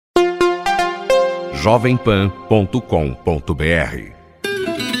www.jovempan.com.br.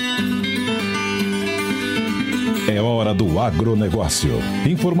 É hora do agronegócio.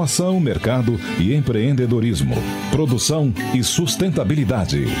 Informação, mercado e empreendedorismo. Produção e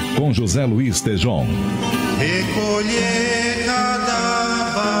sustentabilidade. Com José Luiz Tejon. Recolher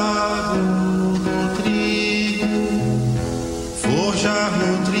cada bago do trigo, forjar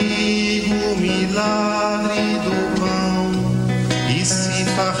no trigo o milagre do pão e se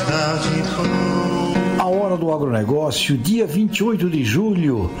fartar de pão. A hora do agronegócio, dia 28 de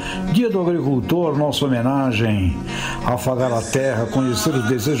julho, dia do agricultor, nossa homenagem. Afagar a terra, conhecer os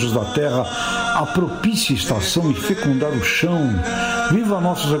desejos da terra, a propícia estação e fecundar o chão. Viva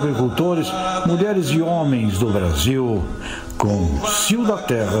nossos agricultores, mulheres e homens do Brasil, com Cio da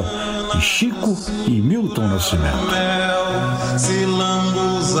Terra, de Chico e Milton Nascimento. Se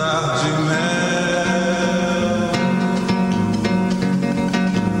lambuzar de mel.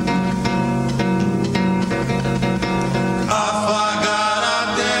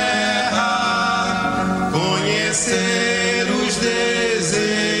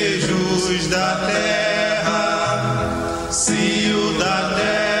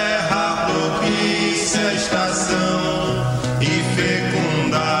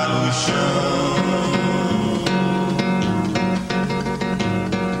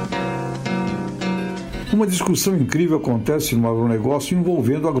 Uma discussão incrível acontece no agronegócio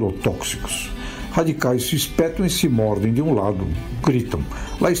envolvendo agrotóxicos. Radicais se espetam e se mordem de um lado, gritam,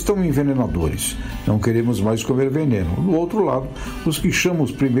 lá estão envenenadores, não queremos mais comer veneno. Do outro lado, os que chamam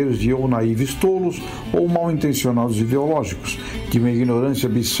os primeiros de ou naíves tolos ou mal intencionados ideológicos, de uma ignorância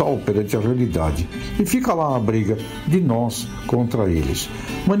abissal perante a realidade. E fica lá a briga de nós contra eles.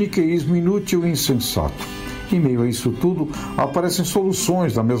 Maniqueísmo inútil e insensato. Em meio a isso tudo, aparecem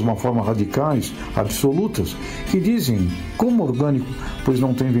soluções da mesma forma radicais, absolutas, que dizem como orgânico, pois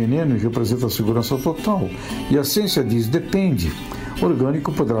não tem veneno e representa segurança total. E a ciência diz, depende.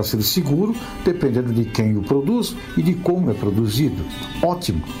 Orgânico poderá ser seguro dependendo de quem o produz e de como é produzido.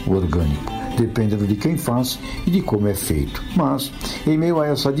 Ótimo o orgânico, dependendo de quem faz e de como é feito. Mas, em meio a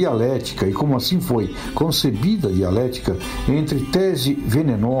essa dialética, e como assim foi concebida a dialética, entre tese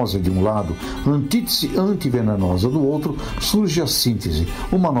venenosa de um lado, antítese antivenenosa do outro, surge a síntese,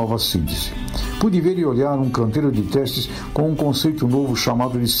 uma nova síntese. Pude ver e olhar um canteiro de testes com um conceito novo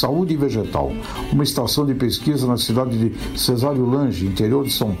chamado de saúde vegetal, uma estação de pesquisa na cidade de Cesário Lange, interior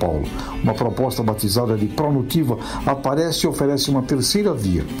de São Paulo. Uma proposta batizada de Pronutiva aparece e oferece uma terceira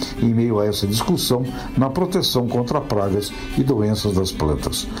via, em meio a essa discussão, na proteção contra pragas e doenças das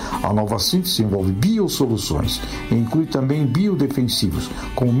plantas. A nova síntese envolve biosoluções e inclui também biodefensivos,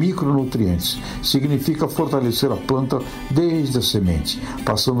 com micronutrientes. Significa fortalecer a planta desde a semente,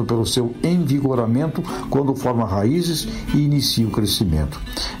 passando pelo seu envigoramento quando forma raízes e inicia o crescimento.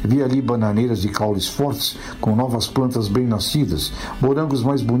 Vi ali bananeiras de caules fortes, com novas plantas bem nascidas, morangos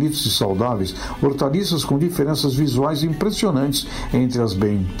mais bonitos e saudáveis, hortaliças com diferenças visuais impressionantes entre as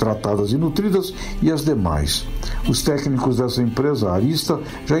bem tratadas e nutridas e as demais. Os técnicos dessa empresa, Arista,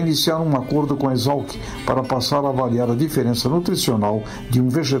 já iniciaram um acordo com a Exalc para passar a avaliar a diferença nutricional de um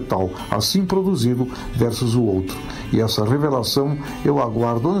vegetal assim produzido versus o outro. E essa revelação eu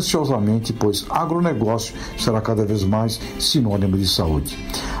aguardo ansiosamente, pois agronegócio será cada vez mais sinônimo de saúde.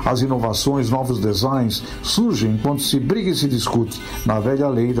 As inovações, novos designs surgem enquanto se briga e se discute na velha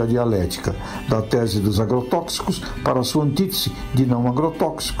lei da dialética, da tese dos agrotóxicos para a sua antítese de não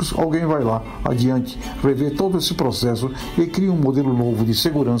agrotóxicos. Alguém vai lá adiante, rever todo esse processo e cria um modelo novo de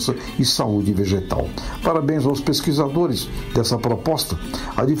segurança e saúde vegetal. Parabéns aos pesquisadores dessa proposta.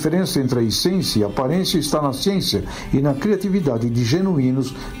 A diferença entre a essência e a aparência está na ciência e na criatividade de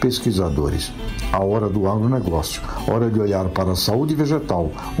genuínos pesquisadores. A hora do agronegócio, hora de olhar para a saúde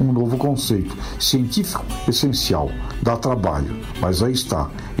vegetal, um novo conceito científico essencial, dá trabalho, mas aí está,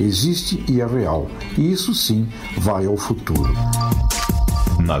 existe e é real, e isso sim vai ao futuro.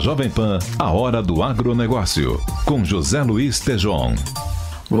 Na Jovem Pan, a hora do agronegócio, com José Luiz Tejon.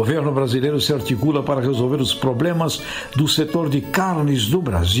 O governo brasileiro se articula para resolver os problemas do setor de carnes do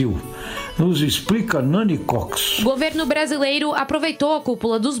Brasil. Nos explica Nani Cox. O governo brasileiro aproveitou a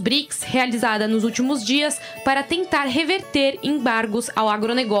cúpula dos BRICS, realizada nos últimos dias, para tentar reverter embargos ao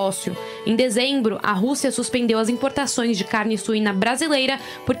agronegócio. Em dezembro, a Rússia suspendeu as importações de carne suína brasileira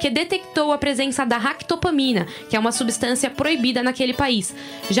porque detectou a presença da ractopamina, que é uma substância proibida naquele país.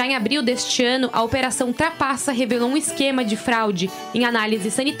 Já em abril deste ano, a Operação Trapaça revelou um esquema de fraude em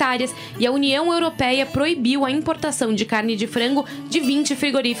análises sanitárias e a União Europeia proibiu a importação de carne de frango de 20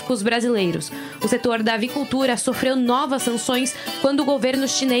 frigoríficos brasileiros. brasileiros. O setor da avicultura sofreu novas sanções quando o governo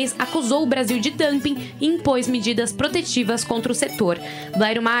chinês acusou o Brasil de dumping e impôs medidas protetivas contra o setor.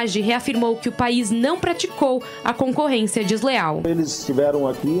 Blairo Maggi reafirmou que o país não praticou a concorrência desleal. Eles estiveram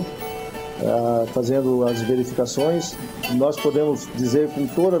aqui fazendo as verificações. Nós podemos dizer com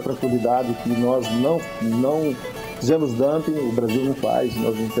toda tranquilidade que nós não fizemos dumping, o Brasil não faz,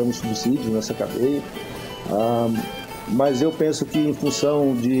 nós não temos subsídio nessa cadeia. Mas eu penso que em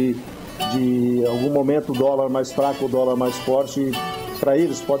função de algum momento o dólar mais fraco, o dólar mais forte, para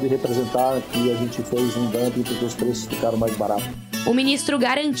eles pode representar que a gente fez um dumping porque os preços ficaram mais baratos. O ministro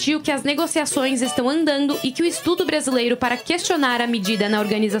garantiu que as negociações estão andando e que o estudo brasileiro para questionar a medida na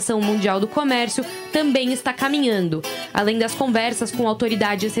Organização Mundial do Comércio também está caminhando. Além das conversas com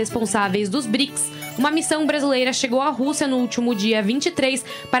autoridades responsáveis dos BRICS, uma missão brasileira chegou à Rússia no último dia 23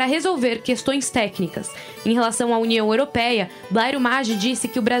 para resolver questões técnicas. Em relação à União Europeia, Blairo Maggi disse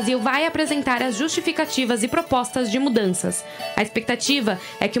que o Brasil vai apresentar as justificativas e propostas de mudanças. A expectativa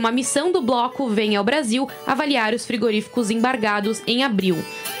é que uma missão do bloco venha ao Brasil avaliar os frigoríficos embargados em abril.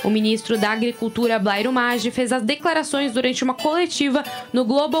 O ministro da Agricultura, Blairo Maggi, fez as declarações durante uma coletiva no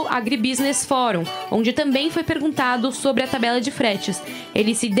Global Agribusiness Forum, onde também foi perguntado sobre a tabela de fretes.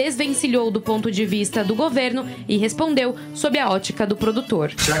 Ele se desvencilhou do ponto de vista do governo e respondeu sob a ótica do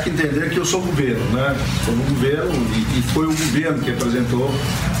produtor. Você há que entender que eu sou governo, né? Sou do governo e foi o governo que apresentou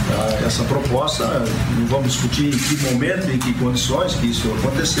essa proposta. Não vamos discutir em que momento e em que condições que isso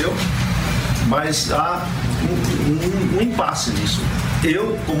aconteceu, mas há um impasse nisso.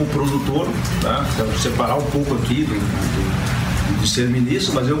 Eu, como produtor, tá? Quero separar um pouco aqui de ser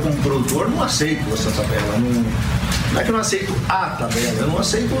ministro, mas eu, como produtor, não aceito essa tabela. Não é que eu não aceito a tabela, eu não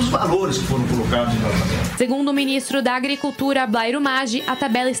aceito os valores que foram colocados na tabela. Segundo o ministro da Agricultura, Blairo Maggi, a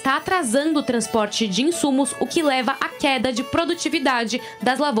tabela está atrasando o transporte de insumos, o que leva à queda de produtividade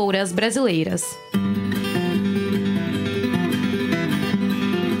das lavouras brasileiras.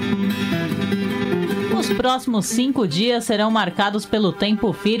 Os próximos 5 dias serão marcados pelo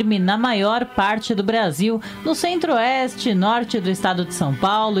tempo firme na maior parte do Brasil, no centro-oeste e norte do estado de São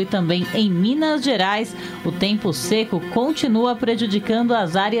Paulo e também em Minas Gerais. O tempo seco continua prejudicando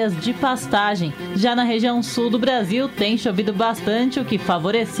as áreas de pastagem. Já na região sul do Brasil tem chovido bastante, o que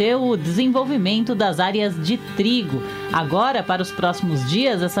favoreceu o desenvolvimento das áreas de trigo. Agora, para os próximos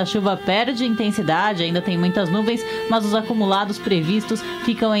dias, essa chuva perde intensidade, ainda tem muitas nuvens, mas os acumulados previstos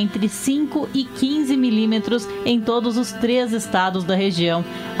ficam entre 5 e 15 milímetros em todos os 3 estados da região.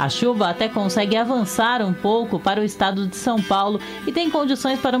 A chuva até consegue avançar um pouco para o estado de São Paulo e tem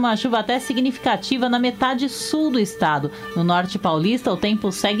condições para uma chuva até significativa na metade sul do estado. No norte paulista, o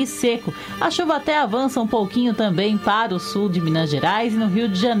tempo segue seco. A chuva até avança um pouquinho também para o sul de Minas Gerais e no Rio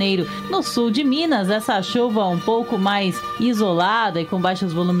de Janeiro. No sul de Minas, essa chuva um pouco mais isolada e com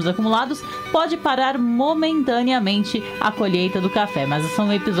baixos volumes acumulados pode parar momentaneamente a colheita do café, mas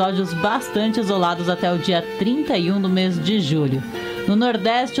são episódios bastante isolados até o dia 31 do mês de julho. No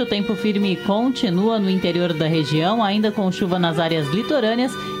Nordeste, o tempo firme continua no interior da região, ainda com chuva nas áreas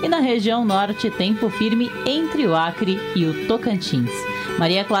litorâneas, e na região norte, tempo firme entre o Acre e o Tocantins.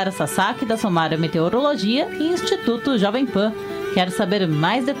 Maria Clara Sasaki, da Somara Meteorologia e Instituto Jovem Pan. Quer saber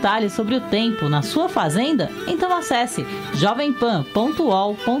mais detalhes sobre o tempo na sua fazenda? Então acesse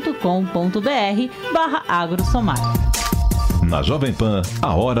jovempan.uol.com.br/agrosomar. Na Jovem Pan,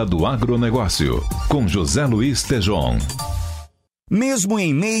 a hora do agronegócio, com José Luiz Tejon. Mesmo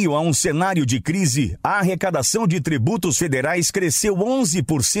em meio a um cenário de crise, a arrecadação de tributos federais cresceu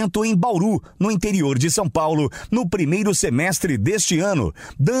 11% em Bauru, no interior de São Paulo, no primeiro semestre deste ano,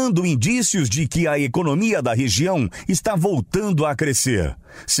 dando indícios de que a economia da região está voltando a crescer.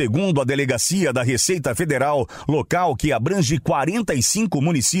 Segundo a Delegacia da Receita Federal, local que abrange 45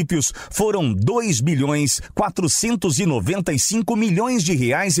 municípios, foram 2.495 milhões de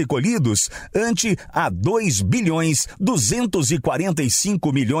reais recolhidos, ante a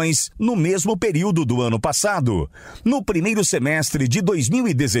 2.245 milhões no mesmo período do ano passado. No primeiro semestre de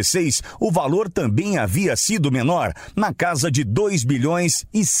 2016, o valor também havia sido menor, na casa de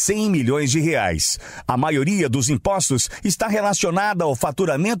 2.100 milhões de reais. A maioria dos impostos está relacionada ao faturamento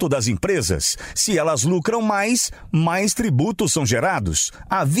das empresas. Se elas lucram mais tributos são gerados.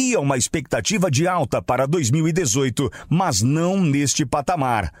 Havia uma expectativa de alta para 2018, mas não neste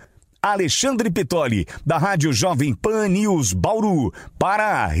patamar. Alexandre Pitoli, da Rádio Jovem Pan News Bauru,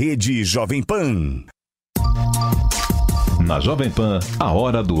 para a Rede Jovem Pan. Na Jovem Pan, a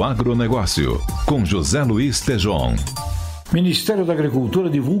hora do agronegócio, com José Luiz Tejon. Ministério da Agricultura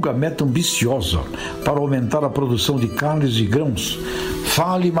divulga meta ambiciosa para aumentar a produção de carnes e grãos.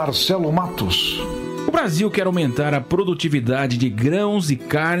 Fale Marcelo Matos. O Brasil quer aumentar a produtividade de grãos e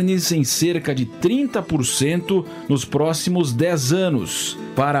carnes em cerca de 30% nos próximos 10 anos.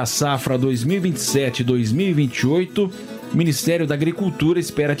 Para a safra 2027-2028, o Ministério da Agricultura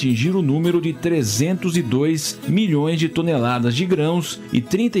espera atingir o número de 302 milhões de toneladas de grãos e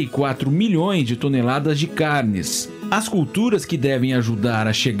 34 milhões de toneladas de carnes. As culturas que devem ajudar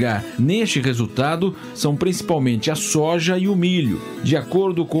a chegar neste resultado são principalmente a soja e o milho. De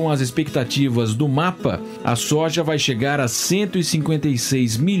acordo com as expectativas do mapa, a soja vai chegar a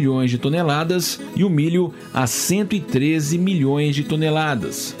 156 milhões de toneladas e o milho a 113 milhões de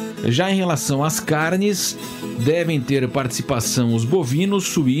toneladas. Já em relação às carnes, devem ter participação os bovinos,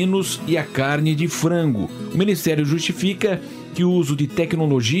 suínos e a carne de frango. O Ministério justifica que o uso de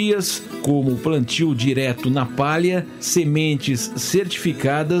tecnologias como o plantio direto na palha, sementes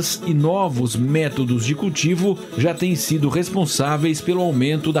certificadas e novos métodos de cultivo já têm sido responsáveis pelo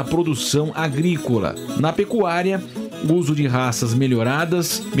aumento da produção agrícola. Na pecuária, o uso de raças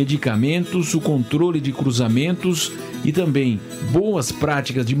melhoradas, medicamentos, o controle de cruzamentos e também boas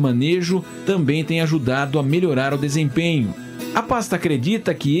práticas de manejo também têm ajudado a melhorar o desempenho. A pasta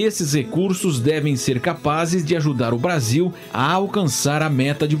acredita que esses recursos devem ser capazes de ajudar o Brasil a alcançar a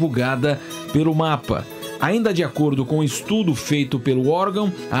meta divulgada pelo mapa. Ainda de acordo com o estudo feito pelo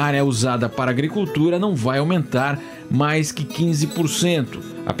órgão, a área usada para agricultura não vai aumentar mais que 15%.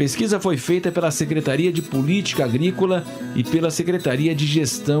 A pesquisa foi feita pela Secretaria de Política Agrícola e pela Secretaria de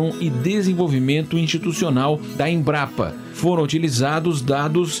Gestão e Desenvolvimento Institucional da Embrapa. Foram utilizados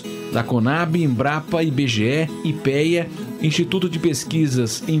dados da Conab, Embrapa, IBGE, IPEA, Instituto de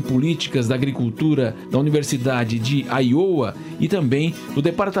Pesquisas em Políticas da Agricultura da Universidade de Iowa e também do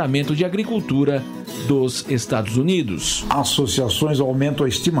Departamento de Agricultura dos Estados Unidos. Associações aumentam a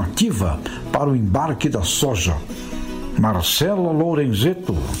estimativa para o embarque da soja. Marcela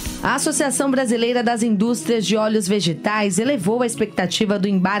Lorenzetto. A Associação Brasileira das Indústrias de Óleos Vegetais elevou a expectativa do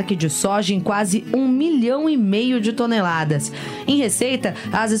embarque de soja em quase 1,5 milhão de toneladas. Em receita,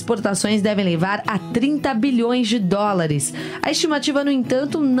 as exportações devem levar a 30 bilhões de dólares. A estimativa, no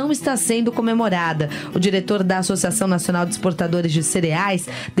entanto, não está sendo comemorada. O diretor da Associação Nacional de Exportadores de Cereais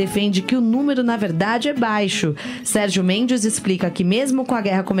defende que o número, na verdade, é baixo. Sérgio Mendes explica que mesmo com a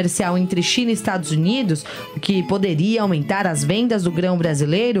guerra comercial entre China e Estados Unidos, o que poderia aumentar as vendas do grão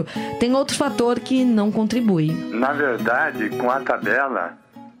brasileiro, tem outro fator que não contribui. Na verdade, com a tabela,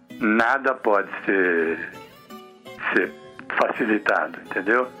 nada pode ser facilitado,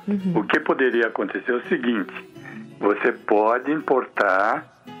 entendeu? O que poderia acontecer é o seguinte: você pode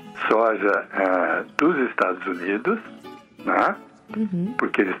importar soja dos Estados Unidos, né?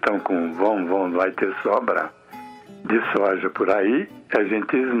 Porque eles estão com vai ter sobra de soja por aí, a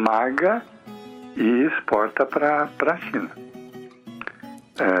gente esmaga e exporta para a China.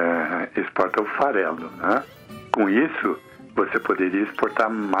 Exporta o farelo, né? Com isso, você poderia exportar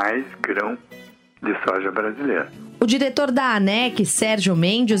mais grão de soja brasileira. O diretor da ANEC, Sérgio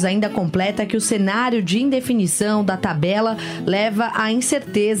Mendes, ainda completa que o cenário de indefinição da tabela leva à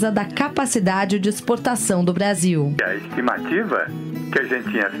incerteza da capacidade de exportação do Brasil. A estimativa que a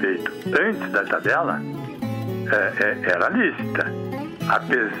gente tinha feito antes da tabela era lícita.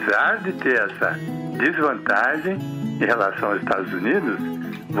 Apesar de ter essa desvantagem em relação aos Estados Unidos,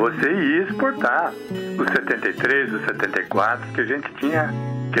 você ia exportar os 73, os 74 que a gente tinha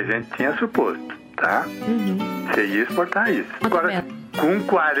suposto, tá? Você ia exportar isso. Agora, com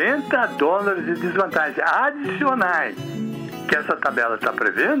 40 dólares de desvantagem adicionais que essa tabela está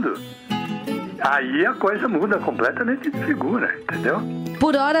prevendo, aí a coisa muda completamente de figura, entendeu?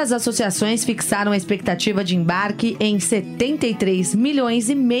 Por hora, as associações fixaram a expectativa de embarque em 73 milhões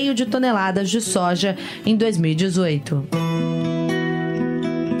e meio de toneladas de soja em 2018.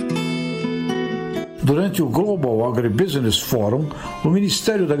 Durante o Global Agribusiness Forum, o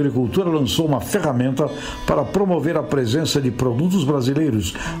Ministério da Agricultura lançou uma ferramenta para promover a presença de produtos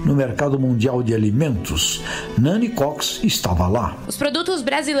brasileiros no mercado mundial de alimentos. Nani Cox estava lá. Os produtos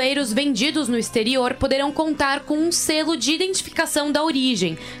brasileiros vendidos no exterior poderão contar com um selo de identificação da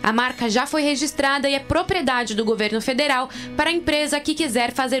origem. A marca já foi registrada e é propriedade do governo federal para a empresa que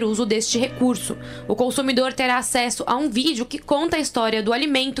quiser fazer uso deste recurso. O consumidor terá acesso a um vídeo que conta a história do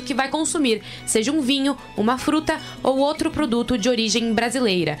alimento que vai consumir, seja um vinho, uma fruta ou outro produto de origem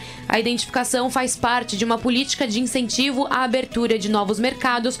brasileira. A identificação faz parte de uma política de incentivo à abertura de novos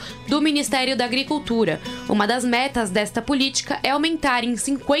mercados do Ministério da Agricultura. Uma das metas desta política é aumentar em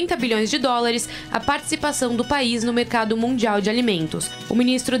 50 bilhões de dólares a participação do país no mercado mundial de alimentos. O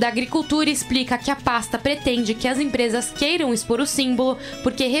ministro da Agricultura explica que a pasta pretende que as empresas queiram expor o símbolo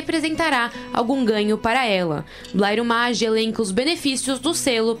porque representará algum ganho para ela. Blairo Maggi elenca os benefícios do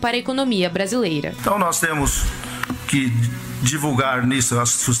selo para a economia brasileira. Então nós temos que divulgar nisso a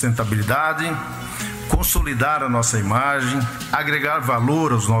sustentabilidade, consolidar a nossa imagem, agregar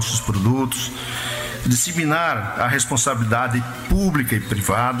valor aos nossos produtos, disseminar a responsabilidade pública e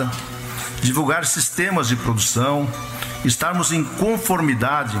privada, divulgar sistemas de produção, estarmos em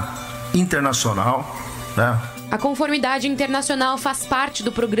conformidade internacional, né? A conformidade internacional faz parte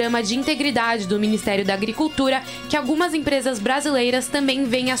do programa de integridade do Ministério da Agricultura, que algumas empresas brasileiras também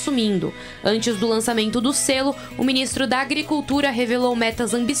vêm assumindo. Antes do lançamento do selo, o ministro da Agricultura revelou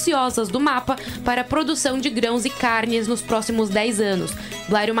metas ambiciosas do mapa para a produção de grãos e carnes nos próximos 10 anos.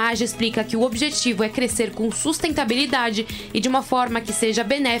 Blairo Maggi explica que o objetivo é crescer com sustentabilidade e de uma forma que seja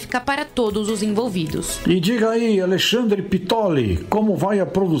benéfica para todos os envolvidos. E diga aí, Alexandre Pitoli, como vai a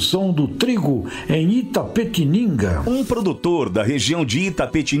produção do trigo em Itapetininga? Um produtor da região de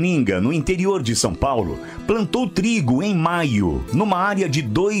Itapetininga, no interior de São Paulo, plantou trigo em maio, numa área de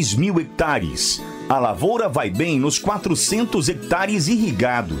 2.000 hectares. A lavoura vai bem nos 400 hectares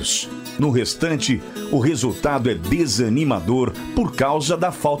irrigados. No restante, o resultado é desanimador por causa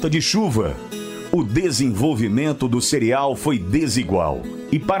da falta de chuva. O desenvolvimento do cereal foi desigual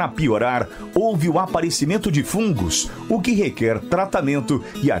e, para piorar, houve o aparecimento de fungos, o que requer tratamento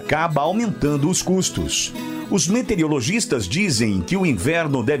e acaba aumentando os custos. Os meteorologistas dizem que o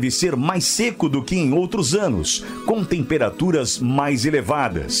inverno deve ser mais seco do que em outros anos, com temperaturas mais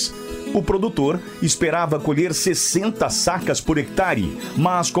elevadas. O produtor esperava colher 60 sacas por hectare,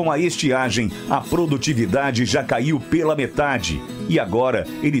 mas com a estiagem, a produtividade já caiu pela metade. E agora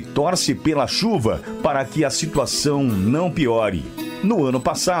ele torce pela chuva para que a situação não piore. No ano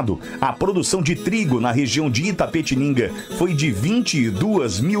passado, a produção de trigo na região de Itapetininga foi de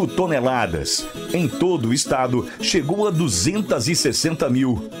 22.000 toneladas. Em todo o estado, chegou a 260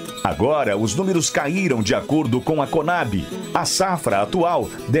 mil. Agora, os números caíram de acordo com a Conab. A safra atual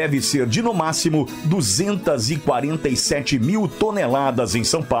deve ser de, no máximo, 247 mil toneladas em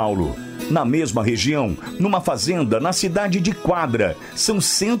São Paulo. Na mesma região, numa fazenda na cidade de Quadra, são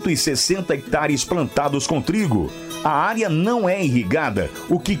 160 hectares plantados com trigo. A área não é irrigada,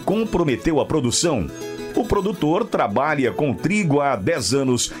 o que comprometeu a produção. O produtor trabalha com trigo há 10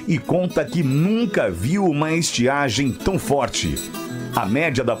 anos e conta que nunca viu uma estiagem tão forte. A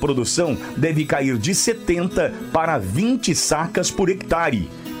média da produção deve cair de 70 para 20 sacas por hectare.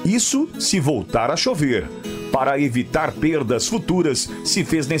 Isso se voltar a chover. Para evitar perdas futuras, se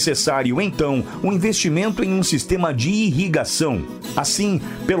fez necessário, então, um investimento em um sistema de irrigação. Assim,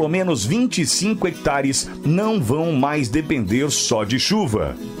 pelo menos 25 hectares não vão mais depender só de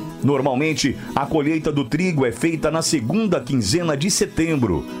chuva. Normalmente, a colheita do trigo é feita na segunda quinzena de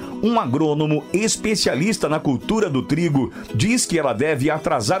setembro. Um agrônomo especialista na cultura do trigo diz que ela deve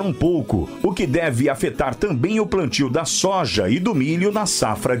atrasar um pouco, o que deve afetar também o plantio da soja e do milho na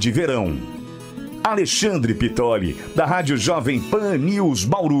safra de verão. Alexandre Pitoli, da Rádio Jovem Pan News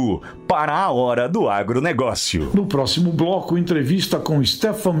Bauru, para a Hora do Agronegócio. No próximo bloco, entrevista com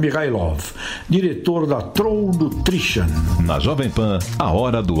Stefan Mihailov, diretor da Troll Nutrition. Na Jovem Pan, a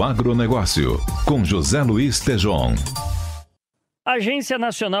Hora do Agronegócio, com José Luiz Tejon. A Agência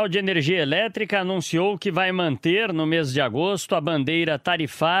Nacional de Energia Elétrica anunciou que vai manter no mês de agosto a bandeira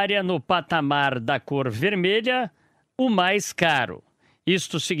tarifária no patamar da cor vermelha, o mais caro.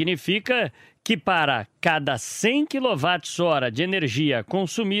 Isto significa que para cada 100 kWh de energia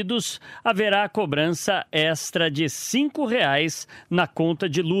consumidos, haverá cobrança extra de R$ 5,00 na conta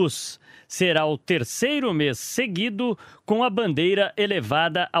de luz. Será o terceiro mês seguido com a bandeira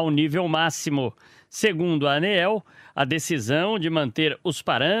elevada ao nível máximo. Segundo a ANEEL, a decisão de manter os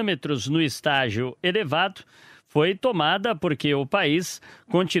parâmetros no estágio elevado foi tomada porque o país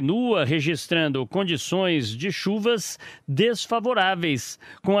continua registrando condições de chuvas desfavoráveis,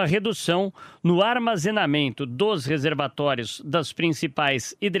 com a redução no armazenamento dos reservatórios das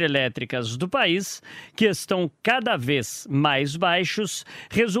principais hidrelétricas do país, que estão cada vez mais baixos,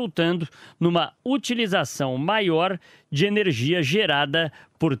 resultando numa utilização maior de energia gerada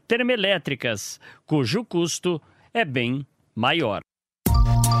por termoelétricas, cujo custo é bem maior.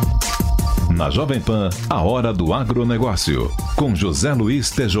 Na Jovem Pan, a Hora do Agronegócio, com José Luiz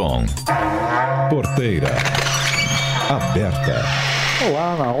Tejon. Porteira aberta.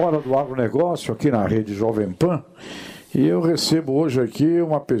 Olá, na Hora do Agronegócio, aqui na Rede Jovem Pan. E eu recebo hoje aqui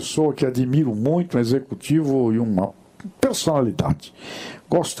uma pessoa que admiro muito, um executivo e uma personalidade.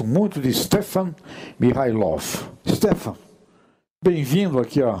 Gosto muito de Stefan Mihailov. Stefan, bem-vindo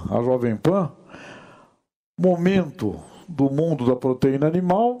aqui à Jovem Pan. Momento do mundo da proteína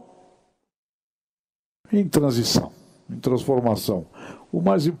animal em transição, em transformação. O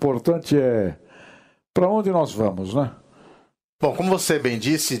mais importante é para onde nós vamos, né? Bom, como você bem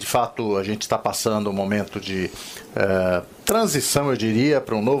disse, de fato a gente está passando um momento de transição, eu diria,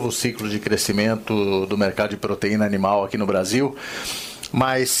 para um novo ciclo de crescimento do mercado de proteína animal aqui no Brasil.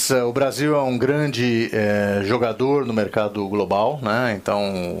 Mas o Brasil é um grande jogador no mercado global, né?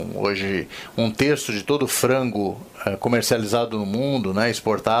 Então hoje 1/3 de todo o frango comercializado no mundo, né,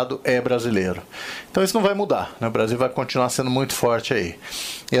 exportado, é brasileiro. Então isso não vai mudar, né? O Brasil vai continuar sendo muito forte aí.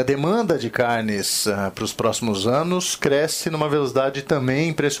 E a demanda de carnes para os próximos anos cresce numa velocidade também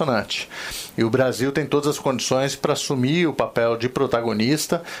impressionante. E o Brasil tem todas as condições para assumir o papel de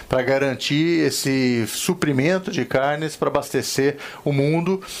protagonista, para garantir esse suprimento de carnes para abastecer o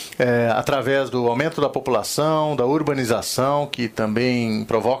mundo através do aumento da população, da urbanização, que também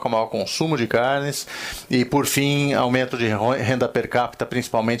provoca maior consumo de carnes, e por fim aumento de renda per capita,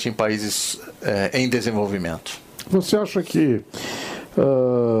 principalmente em países em desenvolvimento. Você acha que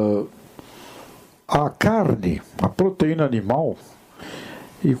a carne, a proteína animal,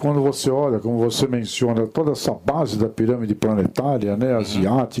 e quando você olha, como você menciona, toda essa base da pirâmide planetária, né,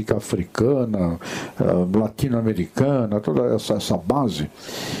 asiática, africana, latino-americana, toda essa base,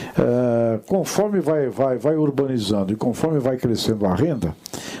 conforme vai urbanizando e conforme vai crescendo a renda,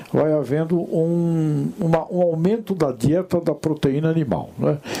 vai havendo um aumento da dieta da proteína animal,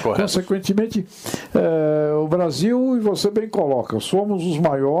 né? Consequentemente, o Brasil, e você bem coloca, somos os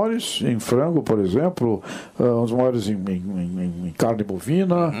maiores em frango, por exemplo, os maiores em carne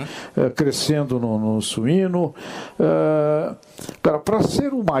bovina, crescendo no suíno. Para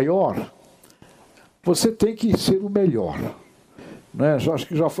ser o maior, você tem que ser o melhor. Né? Acho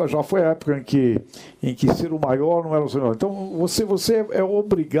que já foi a época em que ser o maior não era o melhor. Então você é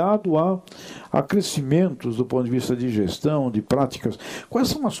obrigado a crescimentos do ponto de vista de gestão, de práticas. Quais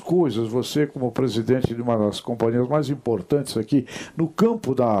são as coisas, você como presidente de uma das companhias mais importantes aqui no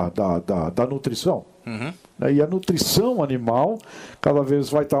campo da nutrição? E a nutrição animal cada vez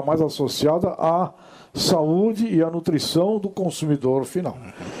vai estar mais associada à saúde e à nutrição do consumidor final.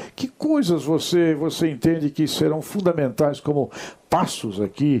 Que coisas você entende que serão fundamentais como passos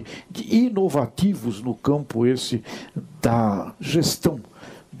aqui inovativos no campo da gestão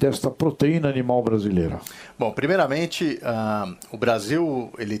desta proteína animal brasileira? Bom, primeiramente, o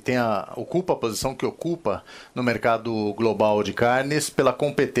Brasil ele ocupa a posição que ocupa no mercado global de carnes pela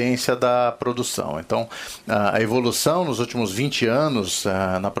competência da produção. Então, a evolução nos últimos 20 anos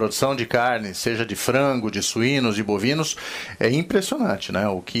na produção de carne, seja de frango, de suínos, de bovinos, é impressionante, né?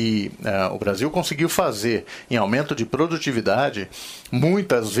 O que o Brasil conseguiu fazer em aumento de produtividade,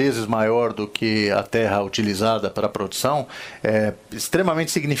 muitas vezes maior do que a terra utilizada para a produção, é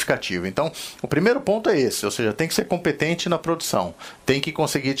extremamente significativo. Então, o primeiro ponto é esse, ou seja, tem que ser competente na produção, tem que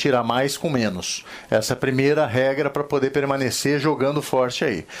conseguir tirar mais com menos. Essa é a primeira regra para poder permanecer jogando forte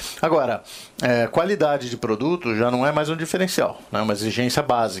aí. Agora, qualidade de produto já não é mais um diferencial, é uma exigência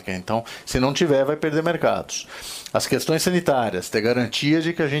básica. Então, se não tiver, vai perder mercados. As questões sanitárias, ter garantia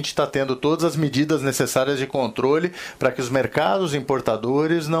de que a gente está tendo todas as medidas necessárias de controle para que os mercados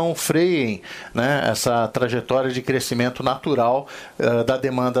importadores não freiem, né, essa trajetória de crescimento natural da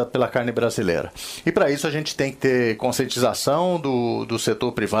demanda pela carne brasileira. E para isso a gente tem que ter conscientização do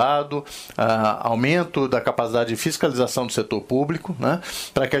setor privado, aumento da capacidade de fiscalização do setor público, né,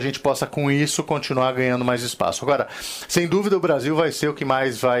 para que a gente possa com isso continuar ganhando mais espaço. Agora, sem dúvida o Brasil vai ser o que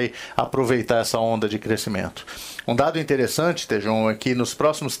mais vai aproveitar essa onda de crescimento. Um dado interessante, Tejon, é que nos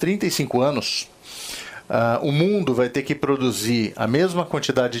próximos 35 anos, o mundo vai ter que produzir a mesma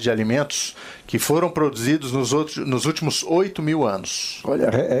quantidade de alimentos que foram produzidos nos últimos 8.000 anos. Olha,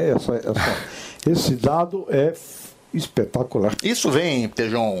 esse dado é espetacular. Isso vem,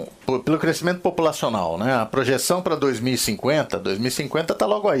 Tejon, pelo crescimento populacional, né? A projeção para 2050 está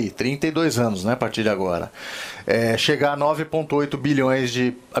logo aí, 32 anos, né, a partir de agora. Chegar a 9,8 bilhões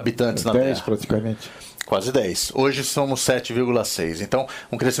de habitantes na Terra. 10 praticamente. Quase 10. Hoje somos 7,6. Então,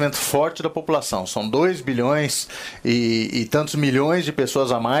 um crescimento forte da população. São 2 bilhões e tantos milhões de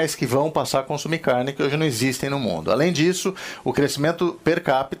pessoas a mais que vão passar a consumir carne que hoje não existem no mundo. Além disso, o crescimento per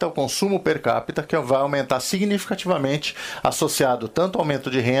capita, o consumo per capita, que vai aumentar significativamente, associado tanto ao aumento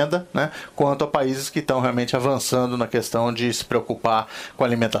de renda, né, quanto a países que estão realmente avançando na questão de se preocupar com a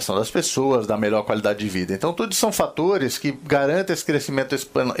alimentação das pessoas, da melhor qualidade de vida. Então, tudo são fatores que garantem esse crescimento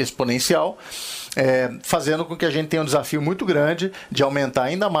exponencial, fazendo com que a gente tenha um desafio muito grande de aumentar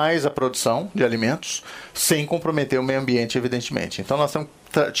ainda mais a produção de alimentos sem comprometer o meio ambiente, evidentemente. Então nós temos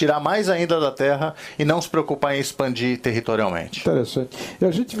que tirar mais ainda da terra e não se preocupar em expandir territorialmente. Interessante. E a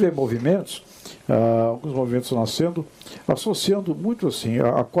gente vê movimentos, alguns movimentos nascendo, associando muito assim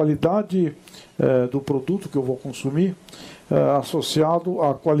a qualidade do produto que eu vou consumir, associado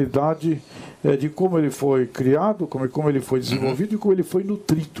à qualidade de como ele foi criado, como ele foi desenvolvido e como ele foi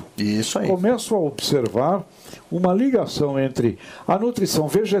nutrido. Isso aí. Começo a observar uma ligação entre a nutrição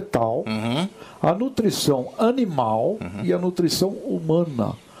vegetal, a nutrição animal e a nutrição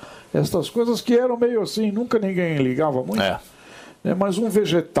humana. Estas coisas que eram meio assim, nunca ninguém ligava muito. Mas um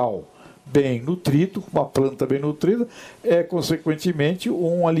vegetal bem nutrido, uma planta bem nutrida, é consequentemente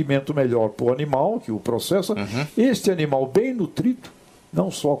um alimento melhor para o animal, que o processa. Este animal bem nutrido, não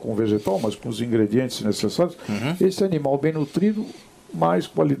só com o vegetal, mas com os ingredientes necessários, esse animal bem nutrido, mais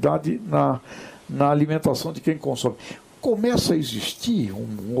qualidade na alimentação de quem consome. Começa a existir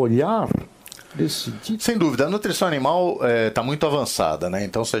um olhar nesse sentido? Sem dúvida, a nutrição animal está muito avançada, né?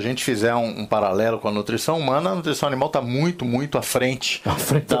 Então, se a gente fizer um paralelo com a nutrição humana, a nutrição animal está muito, muito à frente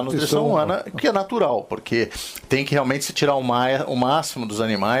da nutrição humana, que é natural, porque tem que realmente se tirar o máximo dos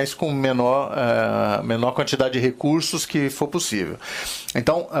animais com menor quantidade de recursos que for possível.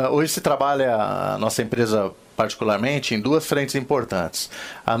 Então, hoje se trabalha a nossa empresa particularmente em duas frentes importantes.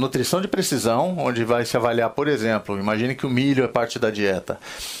 A nutrição de precisão, onde vai se avaliar, por exemplo, imagine que o milho é parte da dieta.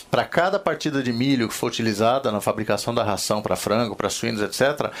 Para cada partida de milho que for utilizada na fabricação da ração para frango, para suínos,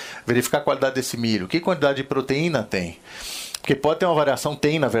 etc., verificar a qualidade desse milho. Que quantidade de proteína tem? Porque pode ter uma variação,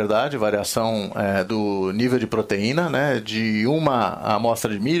 na verdade, variação do nível de proteína, né, de uma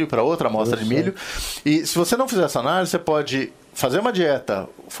amostra de milho para outra amostra de milho. E se você não fizer essa análise, você pode fazer uma dieta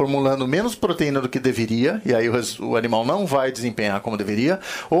formulando menos proteína do que deveria, e aí o animal não vai desempenhar como deveria,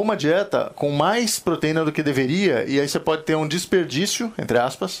 ou uma dieta com mais proteína do que deveria, e aí você pode ter um desperdício, entre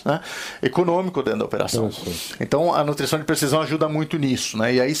aspas, né, econômico dentro da operação. Então, a nutrição de precisão ajuda muito nisso,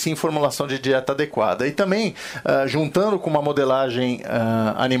 né, e aí sim, formulação de dieta adequada. E também, juntando com uma modelagem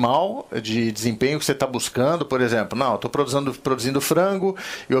animal de desempenho que você está buscando, por exemplo, não, estou produzindo frango,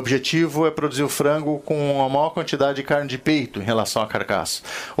 e o objetivo é produzir o frango com a maior quantidade de carne de peito em relação à carcaça.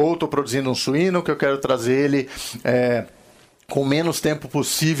 Ou estou produzindo um suíno que eu quero trazer ele com menos tempo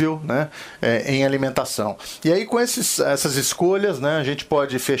possível, né, em alimentação. E aí, com essas escolhas, né, a gente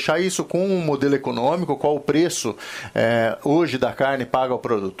pode fechar isso com um modelo econômico, qual o preço hoje da carne paga ao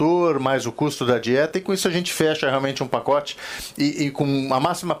produtor, mais o custo da dieta, e com isso a gente fecha realmente um pacote e com a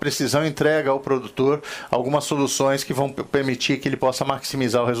máxima precisão entrega ao produtor algumas soluções que vão permitir que ele possa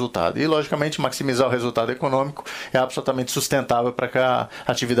maximizar o resultado. E, logicamente, maximizar o resultado econômico é absolutamente sustentável para que a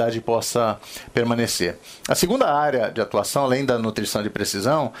atividade possa permanecer. A segunda área de atuação, além da nutrição de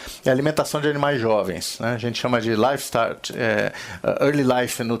precisão, é a alimentação de animais jovens, né? A gente chama de Early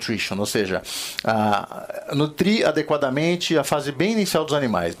Life Nutrition, ou seja, nutrir adequadamente a fase bem inicial dos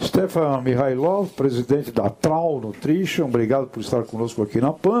animais. Stefan Mihailov, presidente da Trau Nutrition, obrigado por estar conosco aqui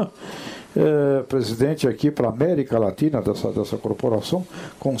na PAN. Presidente aqui para a América Latina dessa corporação,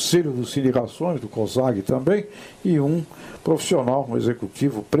 conselho dos sindicações, do COSAG também, e um profissional, um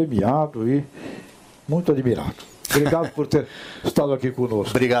executivo premiado e muito admirado. Obrigado por ter estado aqui conosco.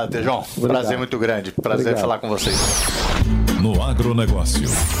 Obrigado, Tejão. Prazer muito grande. Prazer falar com vocês. No agronegócio.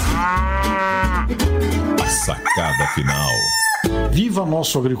 A sacada final. Viva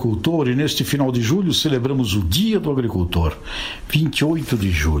nosso agricultor, e neste final de julho celebramos o Dia do Agricultor, 28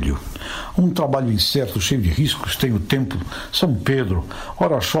 de julho. Um trabalho incerto, cheio de riscos, tem o tempo São Pedro,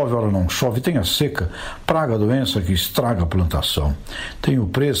 ora chove, ora não chove, tem a seca, praga, doença que estraga a plantação. Tem o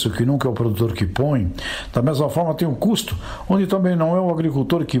preço, que nunca é o produtor que põe. Da mesma forma tem o custo, onde também não é o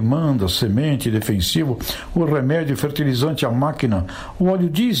agricultor que manda, semente, defensivo, o remédio, fertilizante, a máquina, o óleo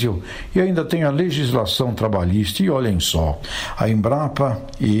diesel, e ainda tem a legislação trabalhista. E olhem só, a Embrapa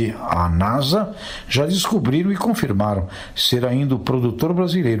e a NASA já descobriram e confirmaram ser ainda o produtor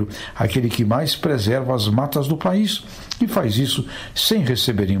brasileiro aquele que mais preserva as matas do país, e faz isso sem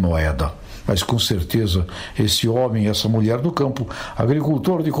receber em moeda. Mas com certeza esse homem, essa mulher do campo,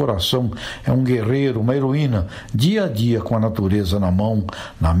 agricultor de coração, é um guerreiro, uma heroína, dia a dia com a natureza na mão,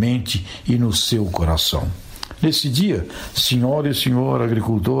 na mente e no seu coração. Nesse dia, senhora e senhor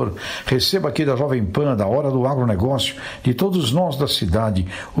agricultor, receba aqui da Jovem Pan, da Hora do Agronegócio, de todos nós da cidade,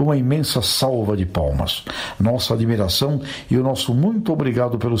 uma imensa salva de palmas. Nossa admiração e o nosso muito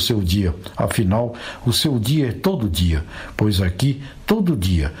obrigado pelo seu dia. Afinal, o seu dia é todo dia, pois aqui, todo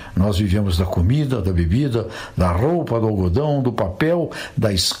dia, nós vivemos da comida, da bebida, da roupa, do algodão, do papel,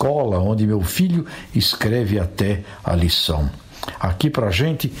 da escola, onde meu filho escreve até a lição. Aqui pra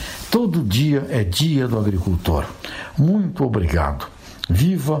gente, todo dia é dia do agricultor. Muito obrigado.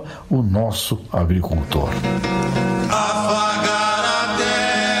 Viva o nosso agricultor. Afagar a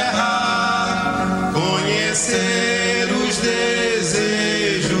terra, conhecer os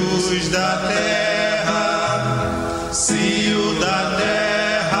desejos da terra, se o da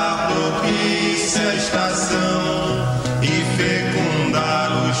terra propicia a estação e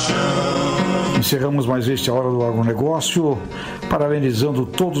fecundar o chão. Encerramos mais este A Hora do Agronegócio, parabenizando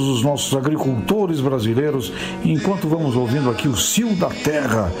todos os nossos agricultores brasileiros, enquanto vamos ouvindo aqui o Cio da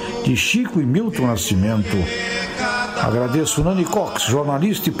Terra, de Chico e Milton Nascimento. Agradeço Nani Cox,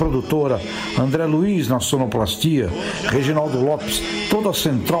 jornalista e produtora, André Luiz na sonoplastia, Reginaldo Lopes, toda a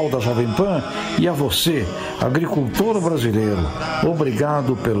central da Jovem Pan, e a você, agricultor brasileiro.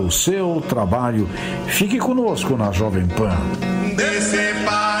 Obrigado pelo seu trabalho. Fique conosco na Jovem Pan. Descer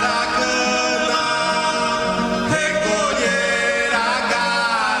para a cana, recolher a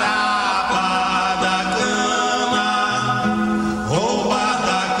garapa da cana, roubar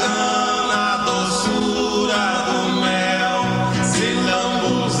da cana a doçura do mel, se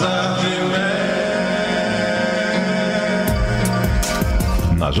lambuzar de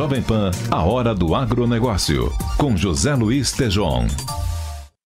mel. Na Jovem Pan, A Hora do Agronegócio, com José Luiz Tejon.